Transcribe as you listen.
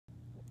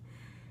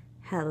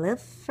Hello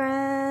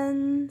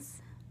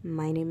friends,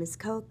 my name is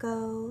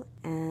Coco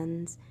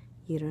and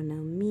you don't know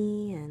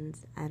me and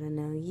I don't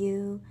know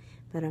you,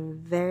 but I'm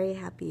very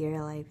happy you're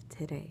alive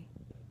today.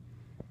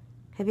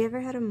 Have you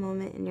ever had a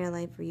moment in your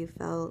life where you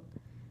felt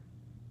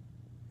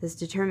this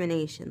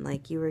determination,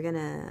 like you were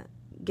gonna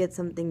get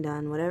something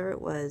done, whatever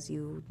it was,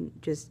 you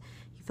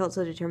felt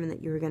so determined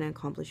that you were gonna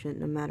accomplish it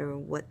no matter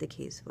what the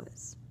case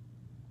was?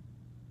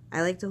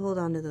 I like to hold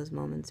on to those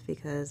moments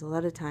because a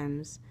lot of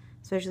times,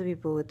 especially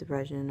people with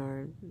depression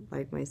or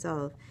like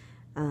myself,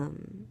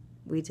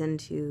 we tend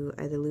to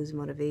either lose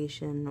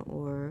motivation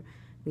or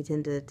we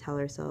tend to tell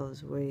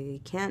ourselves we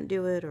can't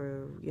do it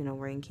or,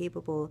 we're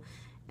incapable,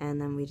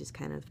 and then we just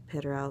kind of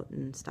peter out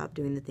and stop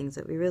doing the things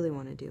that we really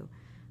want to do.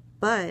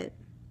 But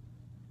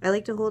I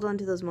like to hold on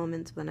to those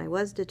moments when I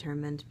was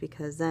determined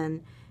because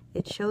then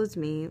it shows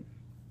me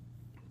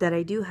that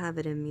I do have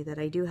it in me, that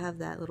I do have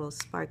that little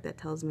spark that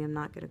tells me I'm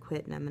not going to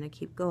quit and I'm going to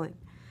keep going.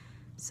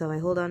 So I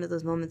hold on to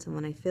those moments, and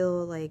when I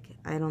feel like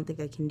I don't think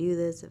I can do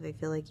this, if I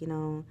feel like, I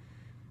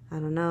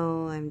don't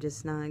know, I'm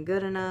just not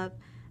good enough,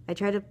 I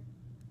try to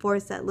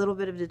force that little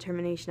bit of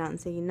determination out and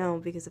say,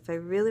 because if I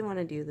really want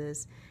to do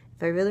this,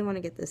 if I really want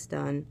to get this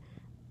done,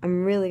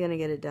 I'm really going to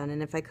get it done.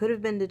 And if I could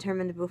have been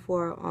determined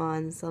before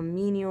on some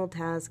menial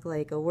task,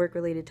 like a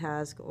work-related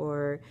task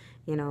or,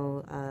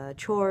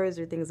 chores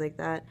or things like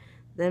that,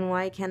 then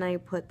why can't I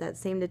put that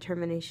same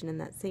determination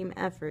and that same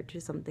effort to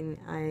something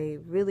I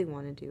really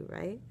want to do,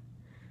 right?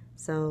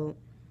 So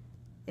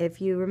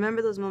if you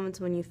remember those moments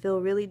when you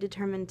feel really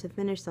determined to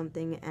finish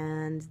something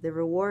and the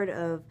reward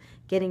of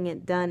getting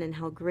it done and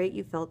how great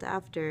you felt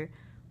after,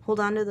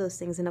 hold on to those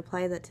things and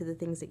apply that to the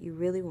things that you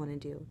really want to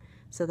do.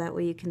 So that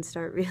way you can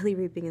start really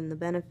reaping in the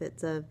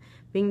benefits of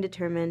being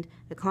determined,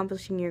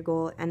 accomplishing your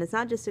goal. And it's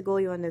not just a goal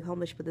you want to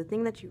accomplish, but the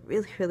thing that you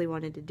really, really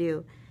wanted to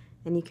do.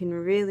 And you can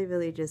really,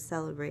 really just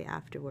celebrate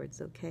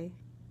afterwards, okay?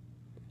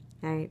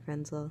 All right,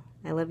 friends, well,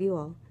 I love you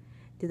all.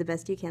 Do the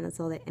best you can. That's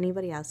all that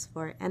anybody asks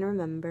for. And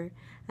remember,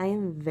 I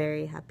am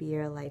very happy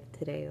you're alive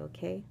today,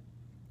 okay?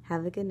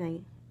 Have a good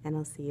night, and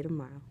I'll see you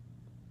tomorrow.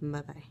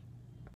 Bye-bye.